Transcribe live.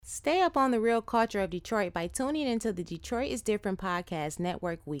Stay up on the real culture of Detroit by tuning into the Detroit is Different podcast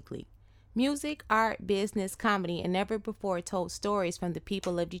network weekly. Music, art, business, comedy, and never before told stories from the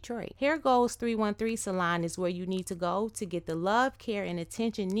people of Detroit. Hair Goals 313 Salon is where you need to go to get the love, care, and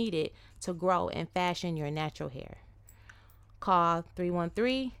attention needed to grow and fashion your natural hair. Call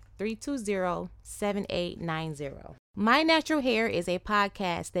 313-320-7890. My Natural Hair is a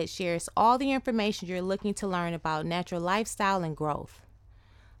podcast that shares all the information you're looking to learn about natural lifestyle and growth.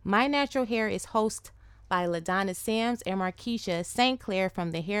 My Natural Hair is hosted by LaDonna Sims and Markeisha St. Clair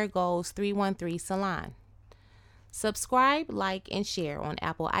from the Hair Goals 313 Salon. Subscribe, like, and share on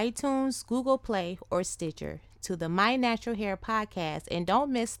Apple iTunes, Google Play, or Stitcher to the My Natural Hair podcast, and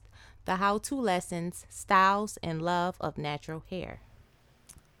don't miss the how-to lessons, styles, and love of natural hair.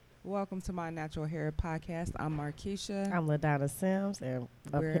 Welcome to My Natural Hair podcast. I'm Markeisha. I'm LaDonna Sims, and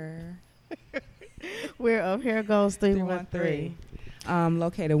we're of Hair Goals 313.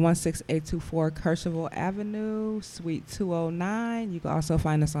 Located 16824 Kercheval Avenue, Suite 209. You can also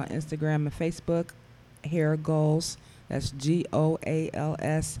find us on Instagram and Facebook, Hair Goals. That's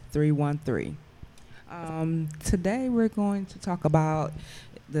GOALS 313. Today we're going to talk about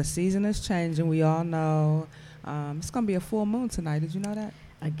the season is changing. We all know it's going to be a full moon tonight. Did you know that?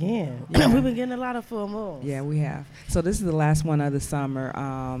 Again. Yeah. We've been getting a lot of full moons. Yeah, we have. So this is the last one of the summer.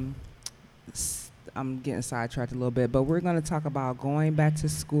 I'm getting sidetracked a little bit, but we're going to talk about going back to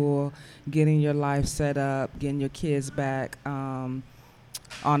school, getting your life set up, getting your kids back on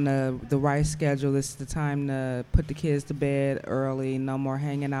the right schedule. This is the time to put the kids to bed early. No more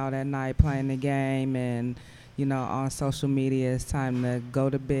hanging out at night playing the game and, on social media. It's time to go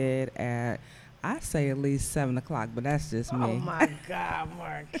to bed at, I say at least 7 o'clock, but that's just me. Oh, my God,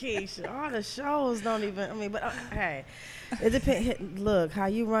 Markeisha. All the shows don't even, but hey, it depends. Look, how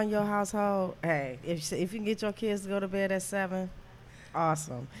you run your household, hey, if you can get your kids to go to bed at 7,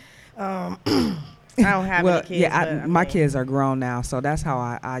 awesome. I don't have any kids. Yeah, my kids are grown now, so that's how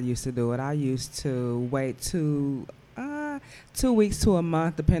I used to do it. I used to wait 2 weeks to a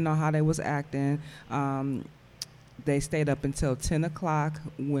month, depending on how they was acting. They stayed up until 10 o'clock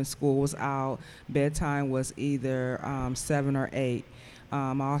when school was out. Bedtime was either 7 or 8.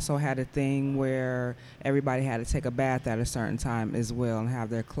 I also had a thing where everybody had to take a bath at a certain time as well and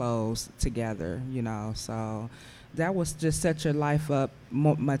have their clothes together, So that was just set your life up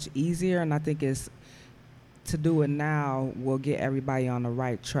much easier, and I think to do it now will get everybody on the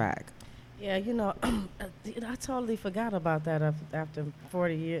right track. Yeah, I totally forgot about that after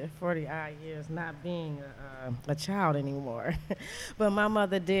 40 odd years not being a child anymore. But my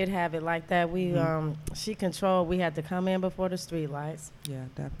mother did have it like that. She controlled. We had to come in before the street lights. Yeah,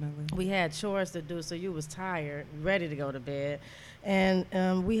 definitely. We had chores to do, so you was tired, ready to go to bed.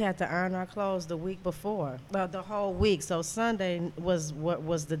 And we had to iron our clothes the week before, the whole week. So Sunday was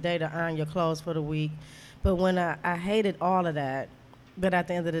the day to iron your clothes for the week. But when I hated all of that, but at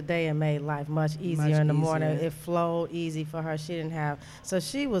the end of the day, it made life much easier in the morning. It flowed easy for her. So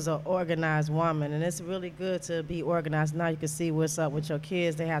she was an organized woman, and it's really good to be organized. Now you can see what's up with your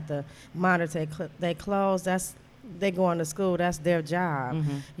kids. They have to monitor their clothes. They going to school. That's their job.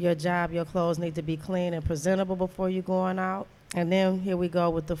 Mm-hmm. Your job, your clothes need to be clean and presentable before you're going out. And then here we go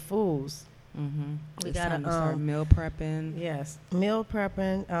with the foods. Mm-hmm. We got to gotta start meal prepping. Yes, meal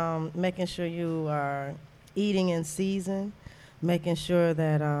prepping, making sure you are eating in season. Making sure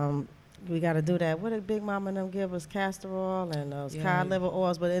that we got to do that. What did Big Mama and them give us? Castor oil and those cod liver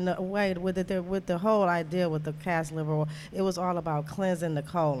oils. But in a way, with the whole idea with the castor liver oil, it was all about cleansing the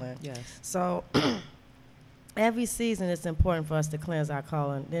colon. Yes. So every season it's important for us to cleanse our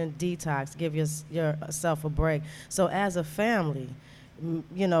colon, then detox, give yourself a break. So as a family,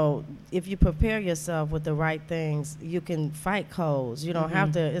 if you prepare yourself with the right things, you can fight colds. You don't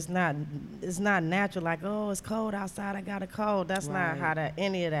have to. It's not natural. Like, oh, it's cold outside, I got a cold. That's not how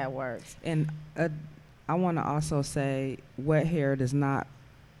any of that works. And I want to also say, wet hair does not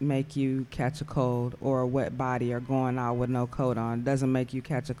make you catch a cold, or a wet body, or going out with no coat on doesn't make you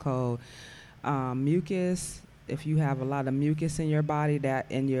catch a cold. Mucus. If you have a lot of mucus in your body that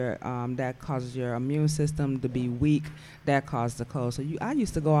causes your immune system to be weak, that causes the cold. So I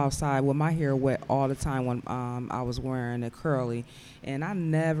used to go outside with my hair wet all the time when I was wearing it curly, and I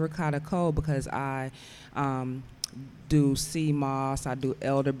never caught a cold because I do sea moss, I do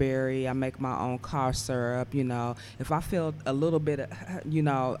elderberry, I make my own cough syrup. If I feel a little bit,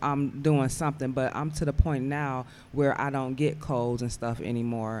 I'm doing something, but I'm to the point now where I don't get colds and stuff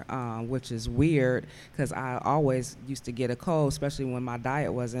anymore, which is weird because I always used to get a cold, especially when my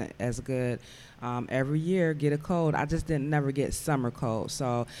diet wasn't as good. Every year get a cold. I just never get summer cold.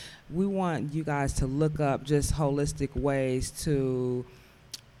 So we want you guys to look up just holistic ways to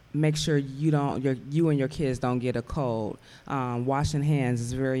make sure you and your kids don't get a cold. Washing hands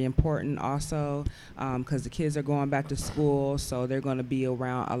is very important also, because the kids are going back to school, so they're going to be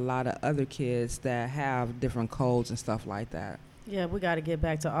around a lot of other kids that have different colds and stuff like that. Yeah, we got to get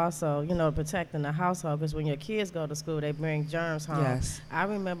back to also, protecting the household, because when your kids go to school, they bring germs home. Yes. I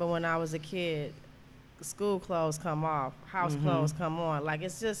remember when I was a kid, school clothes come off, house clothes come on. Like,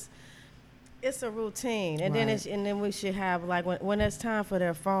 it's a routine, and Right. then we should have, like, when it's time for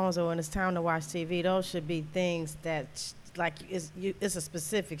their phones or when it's time to watch TV, those should be things that it's a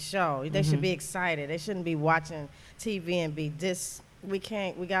specific show. They should be excited. They shouldn't be watching TV and be we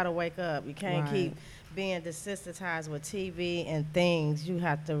got to wake up. You can't Right. keep being desensitized with TV and things. You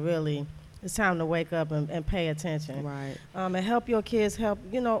have to really, it's time to wake up and pay attention. Right. And help your kids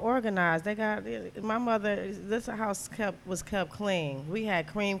organize. They got, my mother, this house was kept clean. We had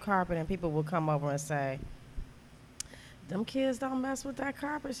cream carpet, and people would come over and say, them kids don't mess with that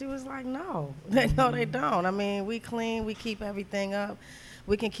carpet. She was like, no, they don't. I mean, we clean, we keep everything up.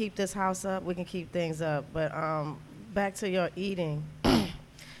 We can keep this house up, we can keep things up. But back to your eating,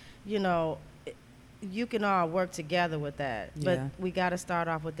 you can all work together with that. But Yeah. we got to start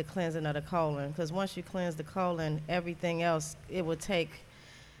off with the cleansing of the colon, because once you cleanse the colon, everything else, everything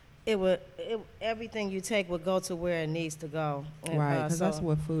you take will go to where it needs to go. And, Right, because that's so-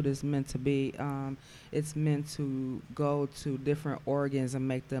 what food is meant to be. It's meant to go to different organs and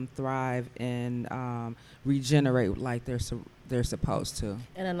make them thrive and regenerate like they're supposed to.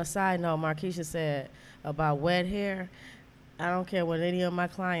 And on a side note, Markeisha said about wet hair, I don't care what any of my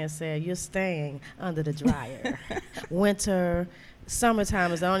clients said, you're staying under the dryer. Winter,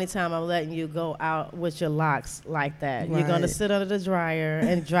 summertime is the only time I'm letting you go out with your locks like that. You're going to Right. sit under the dryer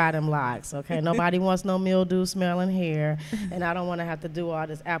and dry them locks, okay? Nobody wants no mildew smelling hair, and I don't want to have to do all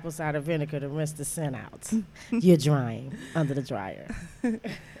this apple cider vinegar to rinse the scent out. You're drying under the dryer.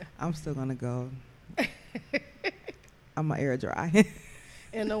 I'm still going to go. I'm going to air dry.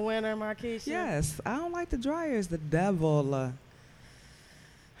 In the winter, Markeisha? Yes, I don't like the dryer. It's the devil.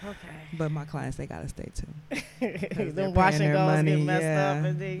 Okay. But my clients, they got to stay too. they're Them wash paying and their goes money, get messed yeah. up,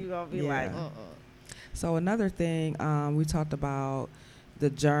 and then you're going to be like, Yeah. So another thing, we talked about the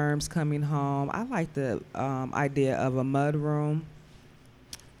germs coming home. I like the idea of a mud room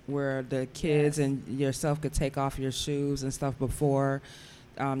where the kids Yes. and yourself could take off your shoes and stuff before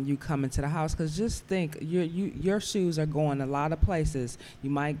you come into the house. Because just think, your shoes are going a lot of places. You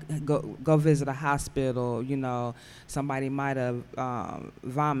might go visit a hospital. Somebody might have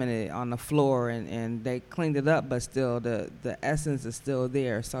vomited on the floor and they cleaned it up, but still the essence is still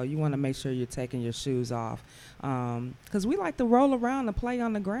there. So you want to make sure you're taking your shoes off. Because we like to roll around and play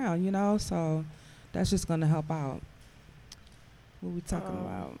on the ground, so that's just going to help out. What we talking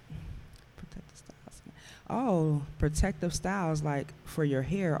about? Protective styles. Oh, protective styles, like for your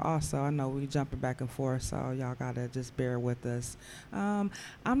hair also. I know we jumping back and forth, so y'all got to just bear with us. I'm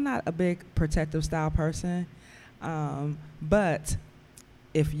not a big protective style person, but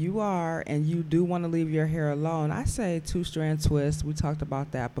if you are and you do want to leave your hair alone, I say 2-strand twist. We talked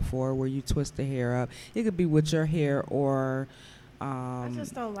about that before, where you twist the hair up. It could be with your hair or I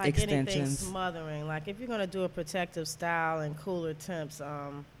just don't like anything extensions. smothering. Like, if you're going to do a protective style and cooler temps,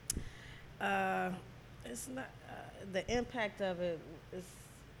 it's not, the impact of it is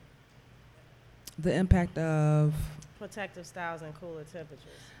The impact of protective styles and cooler temperatures.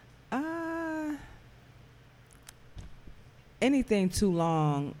 Anything too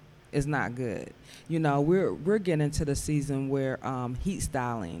long is not good. We're getting into the season where heat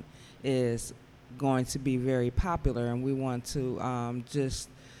styling is going to be very popular, and we want to just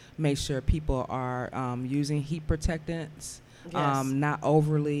make sure people are using heat protectants, Yes. not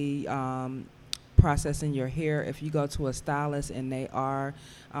overly processing your hair. If you go to a stylist and they are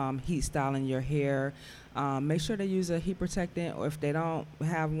heat styling your hair, make sure they use a heat protectant, or if they don't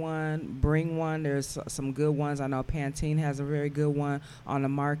have one, bring one. There's some good ones. I know Pantene has a very good one on the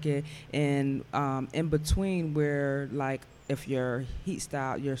market. And in between, where like if your heat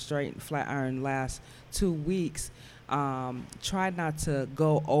style, your straight flat iron lasts 2 weeks, try not to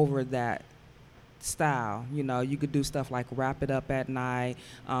go over that style. You could do stuff like wrap it up at night,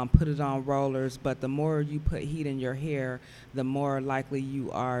 put it on rollers, but the more you put heat in your hair, the more likely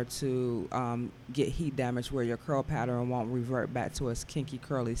you are to get heat damage, where your curl pattern won't revert back to its kinky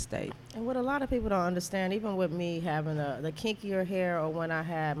curly state. And what a lot of people don't understand, even with me having the kinkier hair or when I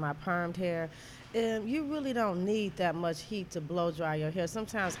had my permed hair, you really don't need that much heat to blow dry your hair.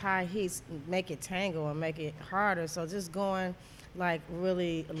 Sometimes high heats make it tangle and make it harder. So just going like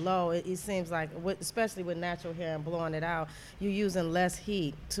really low, it seems like, especially with natural hair and blowing it out, you're using less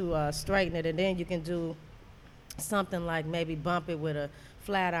heat to straighten it, and then you can do something like maybe bump it with a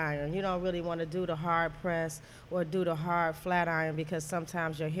flat iron. You don't really want to do the hard press or do the hard flat iron because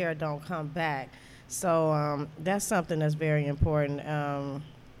sometimes your hair don't come back. So that's something that's very important.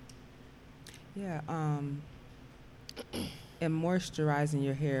 Yeah. And moisturizing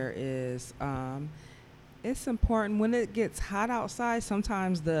your hair is it's important when it gets hot outside.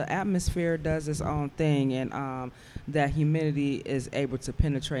 Sometimes the atmosphere does its own thing, and that humidity is able to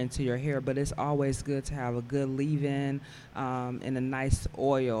penetrate into your hair. But it's always good to have a good leave-in and a nice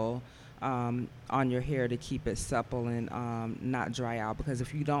oil on your hair to keep it supple and not dry out. Because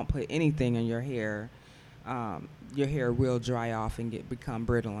if you don't put anything in your hair will dry off and become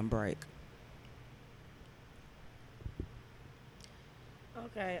brittle and break.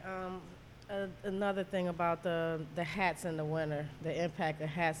 Okay. Another thing about the hats in the winter, the impact of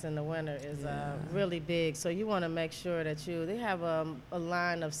hats in the winter is really big. So you want to make sure that they have a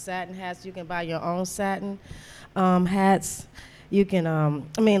line of satin hats. You can buy your own satin hats. You can,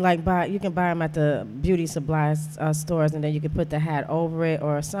 you can buy them at the beauty supply stores, and then you can put the hat over it.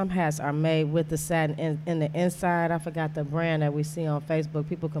 Or some hats are made with the satin in the inside. I forgot the brand that we see on Facebook.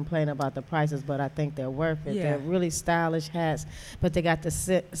 People complain about the prices, but I think they're worth it. Yeah. They're really stylish hats, but they got the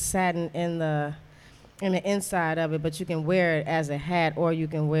satin in the inside of it. But you can wear it as a hat, or you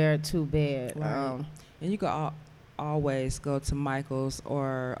can wear it to bed. Right. And you can always go to Michael's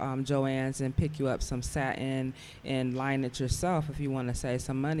or Joann's and pick you up some satin and line it yourself. If you want to save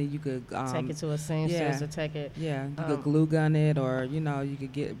some money, you could take it to a seamstress or take it. Yeah, you could glue gun it, or you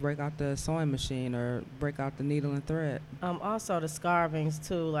could break out the sewing machine or break out the needle and thread. Also the scarvings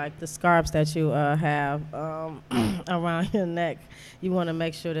too, like the scarves that you have around your neck. You want to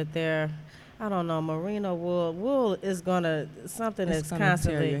make sure that they're, I don't know, merino wool. Wool is gonna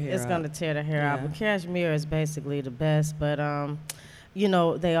constantly, it's gonna tear the hair out. But cashmere is basically the best. But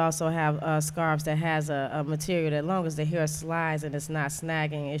they also have scarves that has a material that, as long as the hair slides and it's not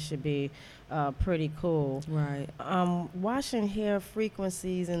snagging, it should be pretty cool. Right. Washing hair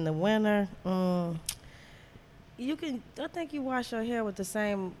frequencies in the winter. I think you wash your hair with the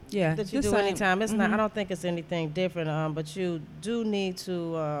same that you do anytime. It's not. I don't think it's anything different. But you do need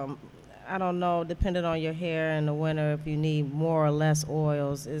to. I don't know, depending on your hair in the winter, if you need more or less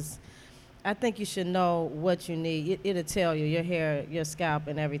oils. I think you should know what you need. It'll tell you, your hair, your scalp,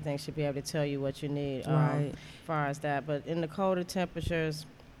 and everything should be able to tell you what you need as far as that. But in the colder temperatures,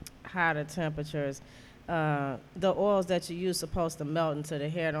 hotter temperatures, the oils that you use supposed to melt into the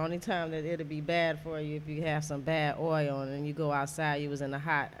hair. The only time that it'll be bad for you if you have some bad oil and you go outside, you was in a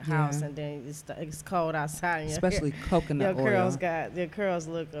hot house, and then it's cold outside. And especially coconut oil. Your curls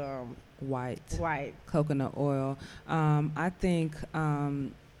look white. Coconut oil. I think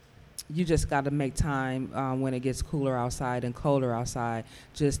you just got to make time when it gets cooler outside and colder outside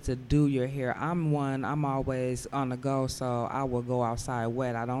just to do your hair. I'm always on the go, so I will go outside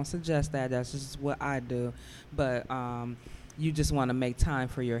wet. I don't suggest that. That's just what I do. But you just want to make time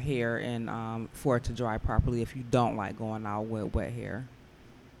for your hair and for it to dry properly if you don't like going out with wet hair.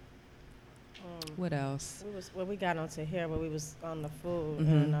 What else? We got onto hair, but we was on the food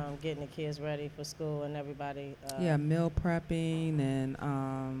and getting the kids ready for school and everybody. Meal prepping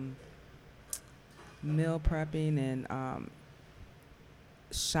and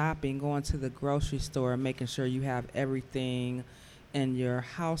shopping, going to the grocery store, making sure you have everything in your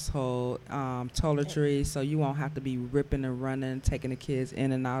household, toiletries, so you won't have to be ripping and running, taking the kids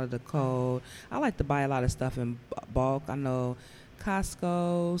in and out of the cold. I like to buy a lot of stuff in bulk. I know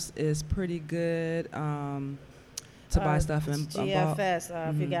Costco's is pretty good to buy stuff in bulk. GFS,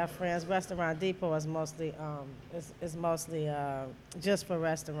 if you got friends, Restaurant Depot is mostly just for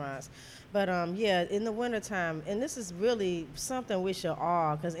restaurants. But in the wintertime, and this is really something we should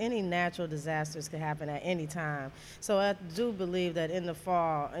all, because any natural disasters can happen at any time. So I do believe that in the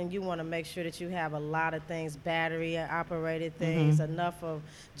fall, and you want to make sure that you have a lot of things, battery-operated things, enough of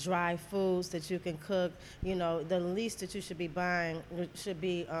dry foods that you can cook. The least that you should be buying should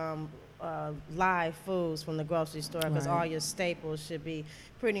be live foods from the grocery store, because all your staples should be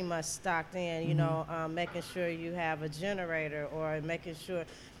pretty much stocked in. Making sure you have a generator, or making sure.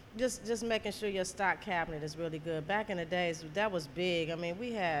 Just making sure your stock cabinet is really good. Back in the days, that was big. I mean,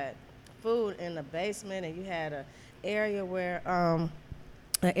 we had food in the basement, and you had an area where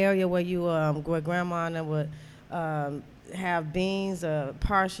you where grandma and them would have beans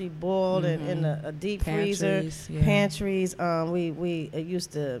partially boiled in a deep freezer. Pantries. We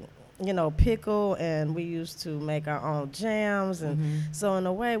used to pickle, and we used to make our own jams. And so in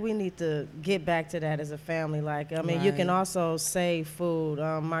a way, we need to get back to that as a family. Like, I mean, you can Right. also save food.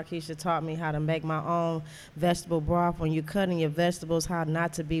 Markeisha taught me how to make my own vegetable broth. When you're cutting your vegetables, how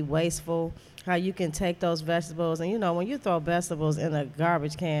not to be wasteful, how you can take those vegetables. And, when you throw vegetables in a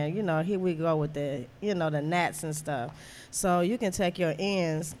garbage can, here we go with the gnats and stuff. So you can take your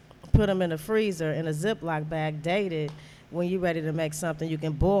ends, put them in the freezer in a Ziploc bag, dated. When you're ready to make something, you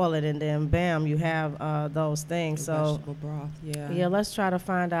can boil it, and then bam, you have those things. So Vegetable broth, yeah. yeah, let's try to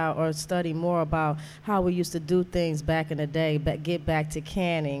find out or study more about how we used to do things back in the day. But get back to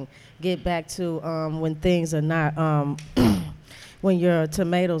canning, get back to when things are not. When your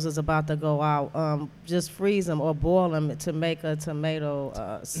tomatoes is about to go out, just freeze them or boil them to make a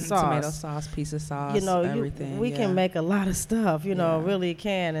tomato sauce. Tomato sauce, pizza sauce, everything. We can make a lot of stuff, Yeah. really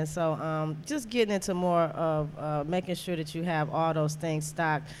can. And so just getting into more of making sure that you have all those things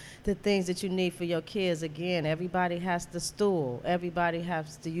stocked, the things that you need for your kids. Again, everybody has to stool. Everybody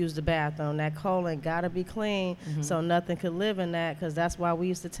has to use the bathroom. That colon got to be clean so nothing could live in that, because that's why we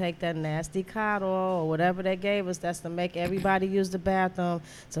used to take that nasty cod oil or whatever they gave us. That's to make everybody use the bathroom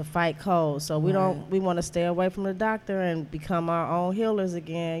to fight cold. So we want to stay away from the doctor and become our own healers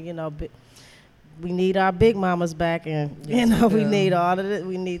again. We need our big mamas back, and we need all of it.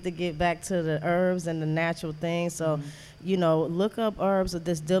 We need to get back to the herbs and the natural things. So look up herbs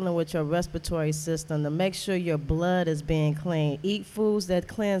that's dealing with your respiratory system to make sure your blood is being clean. Eat foods that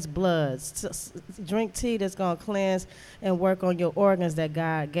cleanse blood. Drink tea that's going to cleanse and work on your organs that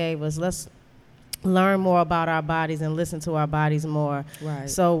God gave us. Let's learn more about our bodies and listen to our bodies more, Right.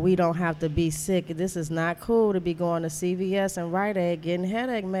 so we don't have to be sick. This is not cool to be going to CVS and Rite Aid getting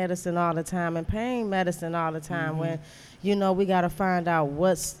headache medicine all the time and pain medicine all the time when we got to find out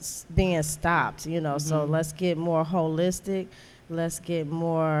what's being stopped. So let's get more holistic. Let's get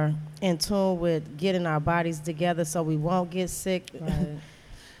more in tune with getting our bodies together so we won't get sick. Right.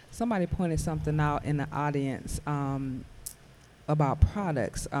 Somebody pointed something out in the audience about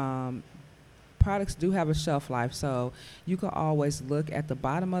products. Products do have a shelf life, so you can always look at the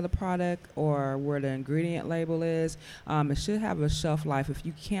bottom of the product or where the ingredient label is. It should have a shelf life. If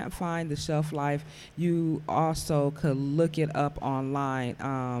you can't find the shelf life, you also could look it up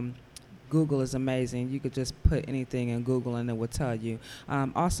online. Google is amazing. You could just put anything in Google and it will tell you.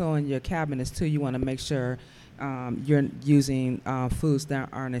 Also in your cabinets too, you want to make sure you're using foods that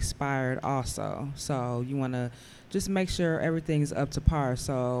aren't expired also. So you want to just make sure everything's up to par,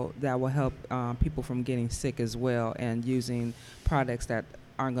 so that will help people from getting sick as well, and using products that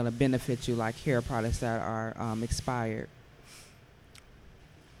aren't going to benefit you, like hair products that are expired.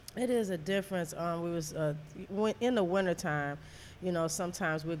 It is a difference. In the wintertime,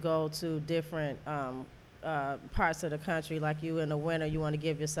 sometimes we go to different parts of the country. Like you in the winter, you want to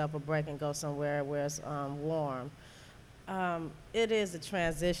give yourself a break and go somewhere where it's warm. It is a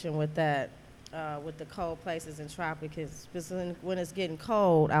transition with that. With the cold places and tropics, when it's getting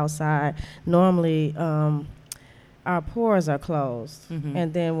cold outside, normally our pores are closed,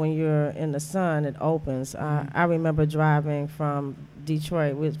 and then when you're in the sun, it opens. I remember driving from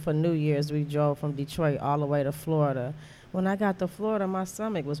Detroit for New Year's. We drove from Detroit all the way to Florida. When I got to Florida, my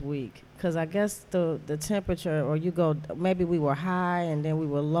stomach was weak because I guess the temperature, or maybe we were high and then we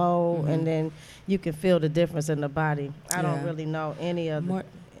were low, and then you can feel the difference in the body. I don't really know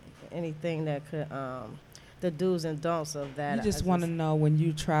anything that could the do's and don'ts of that. You just want to know, when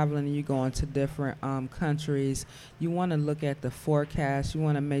you're traveling and you're going to different countries, you want to look at the forecast. You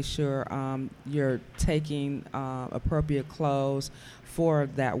want to make sure you're taking appropriate clothes for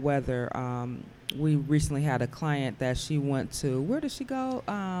that weather. We recently had a client that she went to. Where did she go?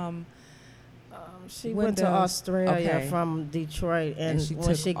 She went to Australia from Detroit, and she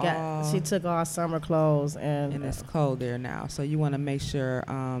took all summer clothes, and it's cold there now. So you want to make sure.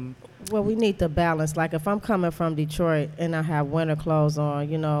 Well, we need the balance. Like if I'm coming from Detroit and I have winter clothes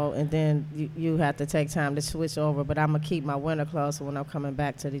on, and then you have to take time to switch over. But I'm gonna keep my winter clothes when I'm coming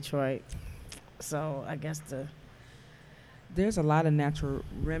back to Detroit. So I guess there's a lot of natural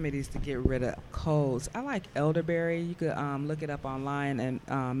remedies to get rid of colds. I like elderberry. You could look it up online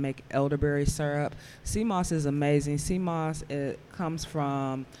and make elderberry syrup. Sea moss is amazing. Sea moss, it comes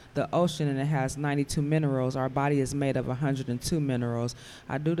from the ocean and it has 92 minerals. Our body is made of 102 minerals.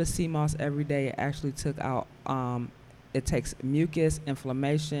 I do the sea moss every day. It actually took out it takes mucus,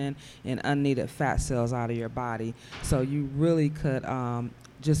 inflammation, and unneeded fat cells out of your body. So you really could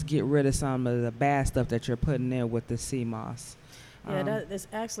just get rid of some of the bad stuff that you're putting in with the sea moss. Yeah, that is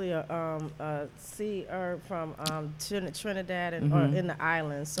actually a sea herb from Trinidad or in the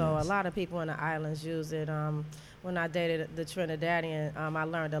islands. So a lot of people in the islands use it. when I dated the Trinidadian, I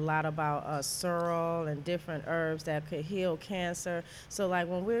learned a lot about sorrel and different herbs that could heal cancer. So like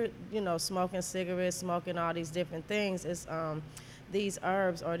when we're, smoking cigarettes, smoking all these different things, it's these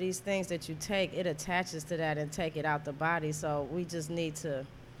herbs or these things that you take, it attaches to that and take it out the body. So we just need to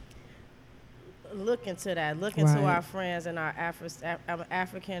look into that. Look into Right. our friends and our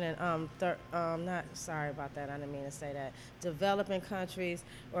African and not sorry about that. I didn't mean to say that. Developing countries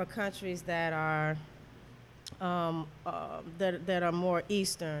or countries that are that are more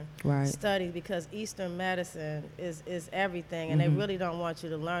Eastern Right. studies, because Eastern medicine is everything, and they really don't want you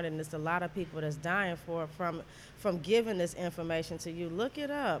to learn it. And there's a lot of people that's dying from giving this information to you. Look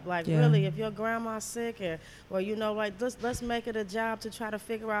it up. Like Yeah. really, if your grandma's sick or like let's make it a job to try to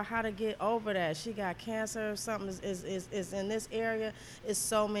figure out how to get over that. She got cancer or something is in this area. It's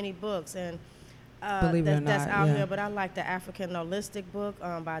so many books and Believe it or that's not, out yeah. here, but I like the African Holistic book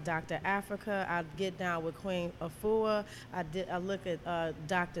by Dr. Africa. I get down with Queen Afua. I look at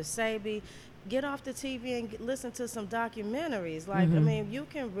Dr. Sebi. Get off the TV and listen to some documentaries. Like, I mean, you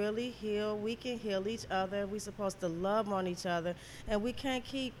can really heal. We can heal each other. We're supposed to love on each other, and we can't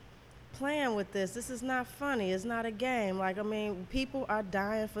keep playing with this. This is not funny. It's not a game. Like, I mean, people are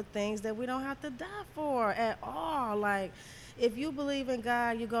dying for things that we don't have to die for at all. Like, if you believe in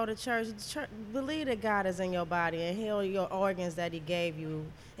God, you go to church, believe that God is in your body and heal your organs that he gave you,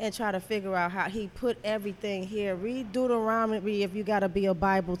 and try to figure out how he put everything here. Read Deuteronomy if you got to be a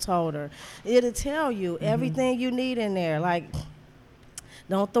Bible toter. It'll tell you everything you need in there. Like,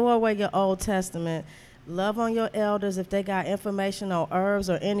 don't throw away your Old Testament. Love on your elders if they got information on herbs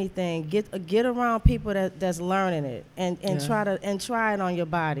or anything. Get around people that's learning it and Yeah. try it on your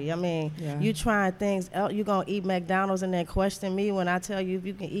body. I mean, Yeah. you trying things else. You gonna eat McDonald's and then question me when I tell you if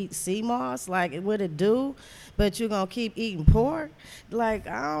you can eat sea moss, like what it do, but you gonna keep eating pork? Like,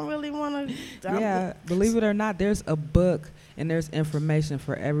 I don't really want to. Yeah, believe it or not, there's a book and there's information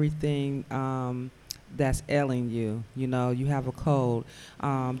for everything that's ailing you. You have a cold.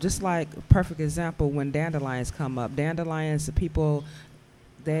 Just like perfect example, when dandelions come up, people,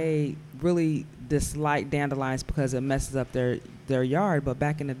 they really dislike dandelions because it messes up their yard. But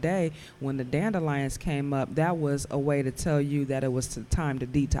back in the day, when the dandelions came up, that was a way to tell you that it was time to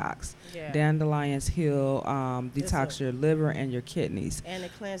detox. Yeah. Dandelions heal, detox your liver and your kidneys. And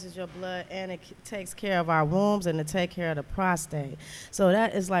it cleanses your blood, and it takes care of our wombs, and it take care of the prostate. So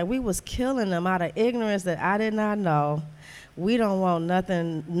that is like we was killing them out of ignorance that I did not know. We don't want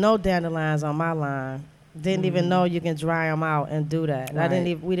nothing, no dandelions on my line. Didn't even know you can dry them out and do that.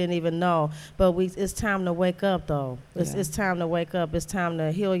 Right. We didn't even know. But it's time to wake up, though. Yeah. It's time to wake up. It's time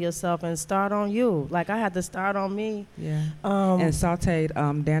to heal yourself and start on you. Like I had to start on me. Yeah. And sauteed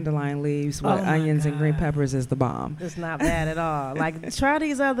dandelion leaves with Oh my onions and green God. peppers is the bomb. It's not bad at all. Like, try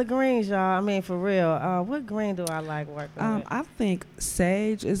these other greens, y'all. I mean, for real. What green do I like working with? I think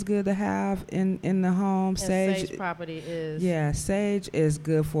sage is good to have in the home. And sage property is. Yeah, sage is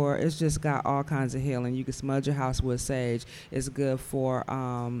good for. It's just got all kinds of healing. You can smudge your house with sage. It's good for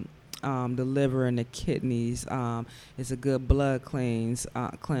the liver and the kidneys. It's a good blood cleanse.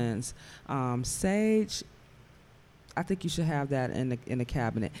 Sage, I think you should have that in the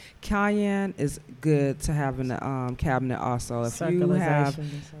cabinet. Cayenne is good to have in the cabinet also. If you have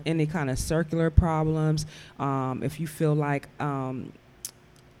any kind of circular problems, if you feel like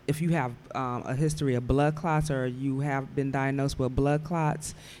if you have a history of blood clots or you have been diagnosed with blood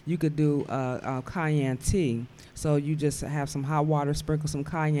clots, you could do cayenne tea. So you just have some hot water, sprinkle some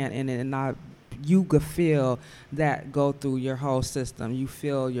cayenne in it, and you could feel that go through your whole system. You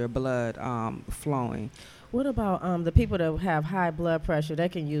feel your blood flowing. What about the people that have high blood pressure? They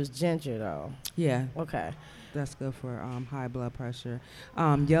can use ginger, though. Yeah. Okay. That's good for high blood pressure.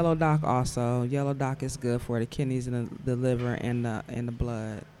 Yellow dock also. Yellow dock is good for the kidneys and the liver and the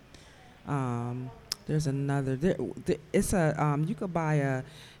blood. There's another. It's a you could buy a.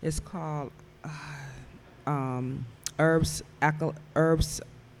 It's called herbs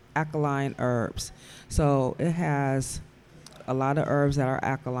alkaline herbs. So it has a lot of herbs that are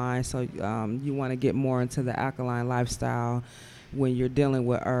alkaline. So you want to get more into the alkaline lifestyle when you're dealing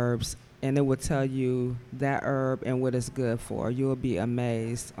with herbs. And it will tell you that herb and what it's good for. You'll be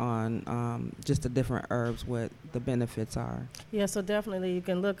amazed on just the different herbs, what the benefits are. Yeah, so definitely you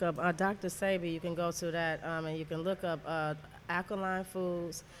can look up Dr. Sebi. You can go to that and you can look up alkaline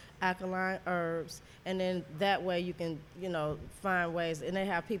foods, alkaline herbs, and then that way you can, find ways. And they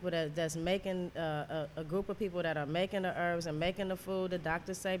have people that's making a group of people that are making the herbs and making the food, the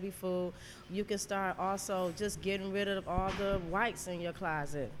Dr. Sebi food. You can start also just getting rid of all the whites in your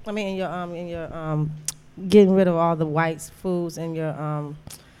closet. I mean, getting rid of all the whites foods in your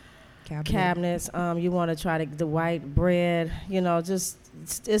cabinets. You want to try the white bread. You know, just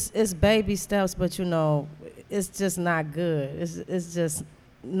it's baby steps, but you know, it's just not good. It's just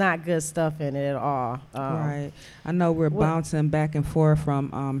not good stuff in it at all. Right. I know we're bouncing back and forth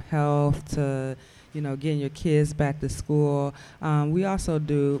from health to, you know, getting your kids back to school. We also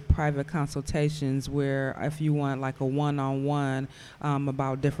do private consultations where if you want like a one-on-one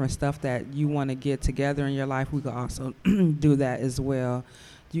about different stuff that you want to get together in your life, we could also do that as well.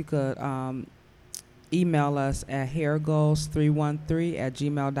 You could email us at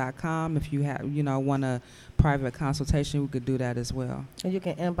hairgoals313@gmail.com. If you have, you know, want a private consultation, we could do that as well. And you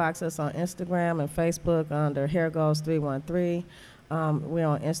can inbox us on Instagram and Facebook under hairgoals313. We're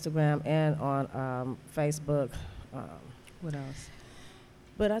on Instagram and on Facebook. What else?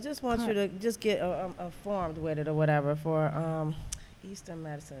 But I just want you to just get informed with it or whatever for Eastern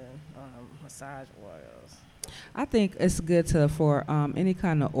medicine, massage oils. I think it's good for any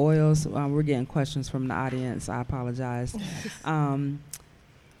kind of oils. We're getting questions from the audience. I apologize.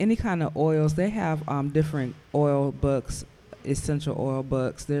 Any kind of oils, they have different oil books, essential oil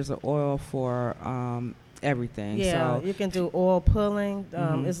books. There's an oil for everything. Yeah, so you can do oil pulling.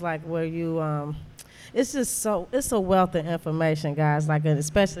 It's like where you it's just it's a wealth of information, guys, like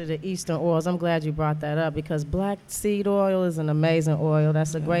especially the Eastern oils. I'm glad you brought that up because black seed oil is an amazing oil.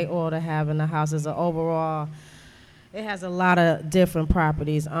 That's a great oil to have in the house. As an overall, it has a lot of different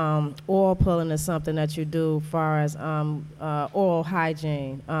properties. Oil pulling is something that you do as far as oral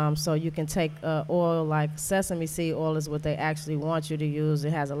hygiene. So you can take oil like sesame seed oil is what they actually want you to use.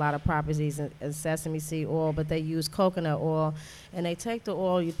 It has a lot of properties in sesame seed oil, but they use coconut oil. And they take the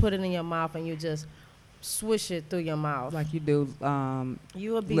oil, you put it in your mouth, and you just swish it through your mouth. like you do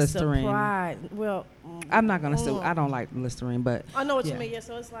You would be Listerine. surprised. Well, I'm not going to say, I don't like Listerine, but I know what yeah. you mean. Yeah,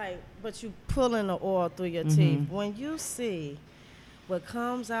 so it's like, but you pulling the oil through your teeth. When you see what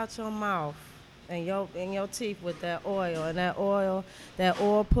comes out your mouth and your teeth with that oil, and that oil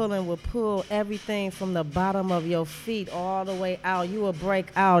pulling will pull everything from the bottom of your feet all the way out. You will break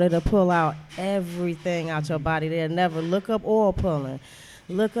out. It'll pull out everything out your body. They'll never look up oil pulling.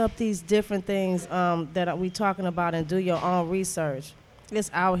 Look up these different things that we talking about and do your own research. It's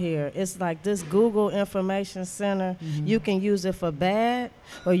out here. It's like this Google Information Center. You can use it for bad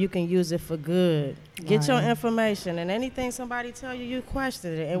or you can use it for good. Get your information, and anything somebody tell you, you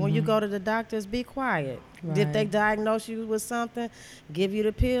question it. And when you go to the doctors, be quiet. If they diagnose you with something, give you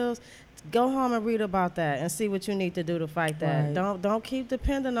the pills, go home and read about that and see what you need to do to fight that. Don't keep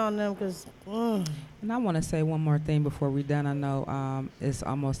depending on them because. And I want to say one more thing before we're done. I know it's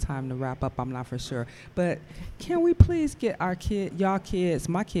almost time to wrap up. I'm not for sure. But can we please get my kids,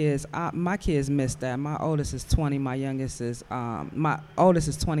 my kids missed that. My oldest is 20. My oldest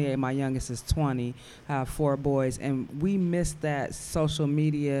is 28. My youngest is 20. I have 4 boys. And we missed that social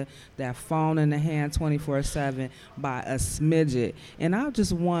media, that phone in the hand 24/7 by a smidget. And I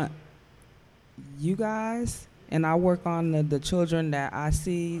just want you guys, and I work on the children that I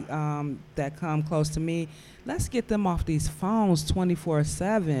see that come close to me. Let's get them off these phones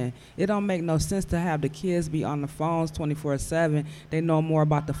 24/7. It don't make no sense to have the kids be on the phones 24/7. They know more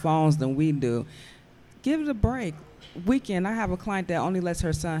about the phones than we do. Give it a break. Weekend, I have a client that only lets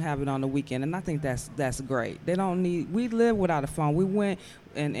her son have it on the weekend, and I think that's great. They don't need. We live without a phone. We went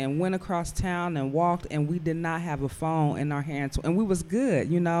and went across town and walked, and we did not have a phone in our hands, and we was good.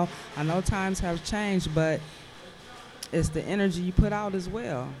 You know, I know times have changed, but it's the energy you put out as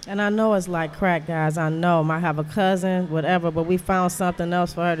well. And I know it's like crack, guys. I know. I have a cousin, whatever, but we found something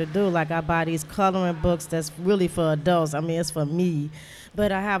else for her to do. Like I buy these coloring books that's really for adults. I mean, it's for me.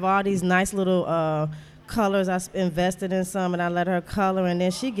 But I have all these nice little colors. I invested in some, and I let her color, and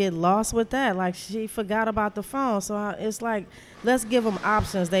then she get lost with that. Like she forgot about the phone. So it's like, let's give them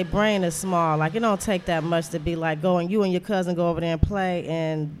options. Their brain is small. Like it don't take that much to be like you and your cousin go over there and play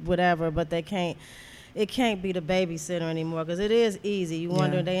and whatever, but they can't. It can't be the babysitter anymore because it is easy. You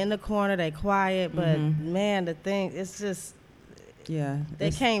wonder, they in the corner, they quiet, but man, the thing, it's just,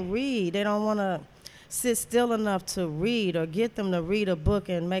 they can't read. They don't want to sit still enough to read or get them to read a book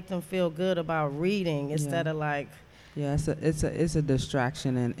and make them feel good about reading instead of like. Yeah, it's a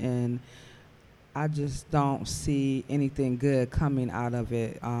distraction, and I just don't see anything good coming out of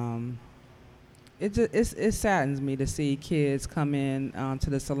it. It saddens me to see kids come in to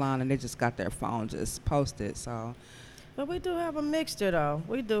the salon and they just got their phone just posted. So, but we do have a mixture, though.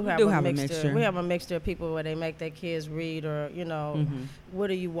 We do have a mixture. We have a mixture of people where they make their kids read, or what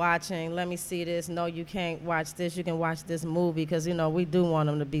are you watching? Let me see this. No, you can't watch this. You can watch this movie because we do want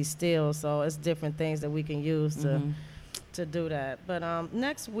them to be still. So it's different things that we can use to to do that. But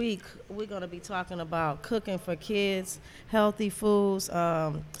next week we're going to be talking about cooking for kids, healthy foods,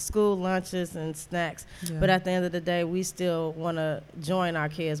 school lunches and snacks. Yeah. But at the end of the day, we still want to join our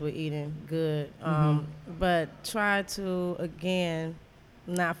kids with eating good. But try to, again,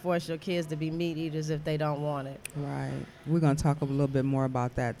 not force your kids to be meat eaters if they don't want it. Right. We're going to talk a little bit more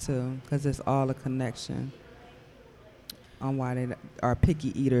about that too, because it's all a connection on why they are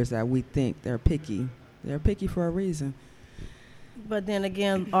picky eaters that we think they're picky. They're picky for a reason. But then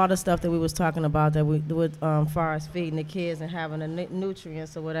again, all the stuff that we was talking about that we with far as feeding the kids and having the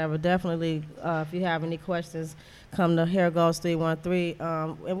nutrients or whatever, definitely if you have any questions, come to Hair Goals 313,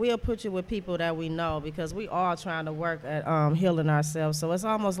 and we'll put you with people that we know, because we all trying to work at healing ourselves. So it's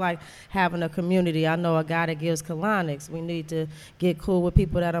almost like having a community. I know a guy that gives colonics. We need to get cool with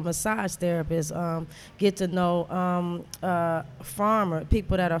people that are massage therapists, get to know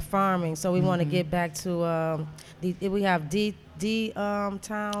people that are farming. So we want to get back to we have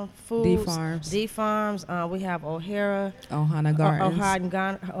Town Foods, D Farms. We have Ohana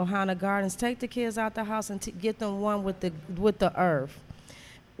Gardens. Take the kids out the house and get them one with the earth.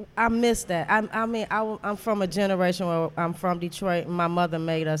 I miss that. I'm from a generation where I'm from Detroit. My mother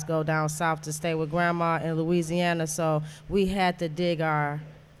made us go down south to stay with grandma in Louisiana, so we had to dig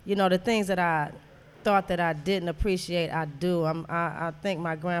the things that I thought that I didn't appreciate, I do. I think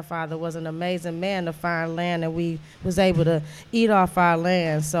my grandfather was an amazing man to find land, and we was able to eat off our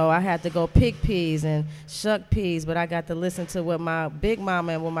land. So I had to go pick peas and shuck peas, but I got to listen to what my big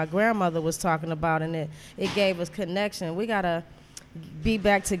mama and what my grandmother was talking about, and it gave us connection. We got to be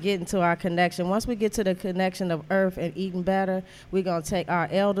back to getting to our connection. Once we get to the connection of earth and eating better, we're going to take our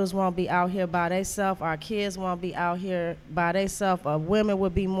elders won't be out here by themselves. Our kids won't be out here by themselves. Women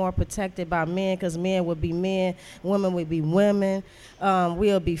would be more protected by men, because men would be men. Women would be women.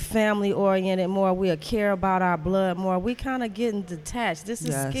 We'll be family oriented more. We'll care about our blood more. We kind of getting detached. This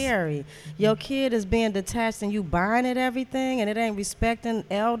is scary. Your kid is being detached and you buying it everything, and it ain't respecting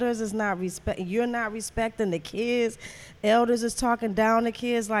elders. It's not you're not respecting the kids. Elders is talking down to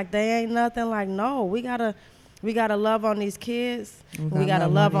kids like they ain't nothing. Like, no, we gotta love on these kids. We gotta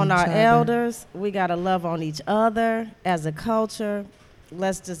love on our elders. We gotta love on each other as a culture.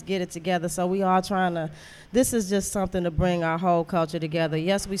 Let's just get it together. So we all this is just something to bring our whole culture together.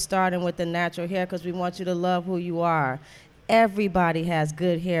 Yes, we starting with the natural hair because we want you to love who you are. Everybody has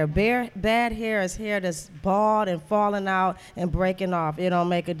good hair. Bad hair is hair that's bald and falling out and breaking off. It don't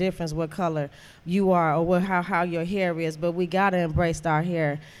make a difference what color you are or how your hair is, but we got to embrace our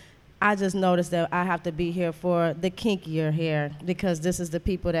hair. I just noticed that I have to be here for the kinkier hair, because this is the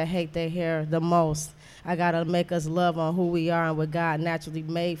people that hate their hair the most. I got to make us love on who we are and what God naturally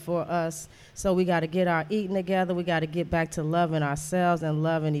made for us. So we got to get our eating together. We got to get back to loving ourselves and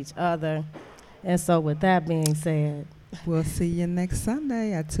loving each other. And so with that being said, we'll see you next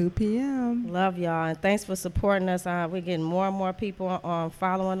Sunday at 2 p.m. Love y'all, and thanks for supporting us. We're getting more and more people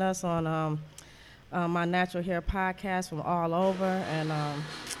following us on My Natural Hair podcast from all over, and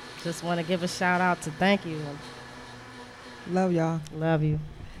just want to give a shout out to thank you. Love y'all. Love you.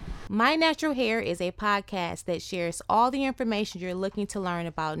 My Natural Hair is a podcast that shares all the information you're looking to learn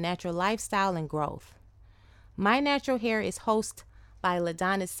about natural lifestyle and growth. My Natural Hair is hosted by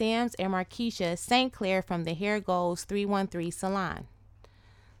LaDonna Sims and Markeisha St. Clair from the Hair Goals 313 Salon.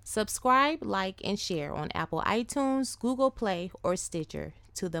 Subscribe, like, and share on Apple iTunes, Google Play, or Stitcher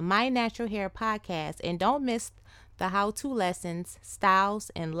to the My Natural Hair podcast, and don't miss the how-to lessons,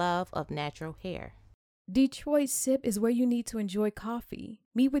 styles, and love of natural hair. Detroit Sip is where you need to enjoy coffee.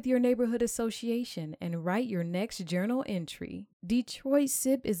 Meet with your neighborhood association and write your next journal entry. Detroit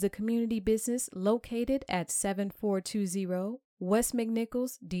Sip is the community business located at 7420 West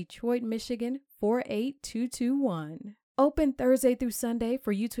McNichols, Detroit, Michigan, 48221. Open Thursday through Sunday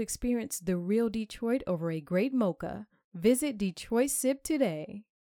for you to experience the real Detroit over a great mocha. Visit Detroit Sip today.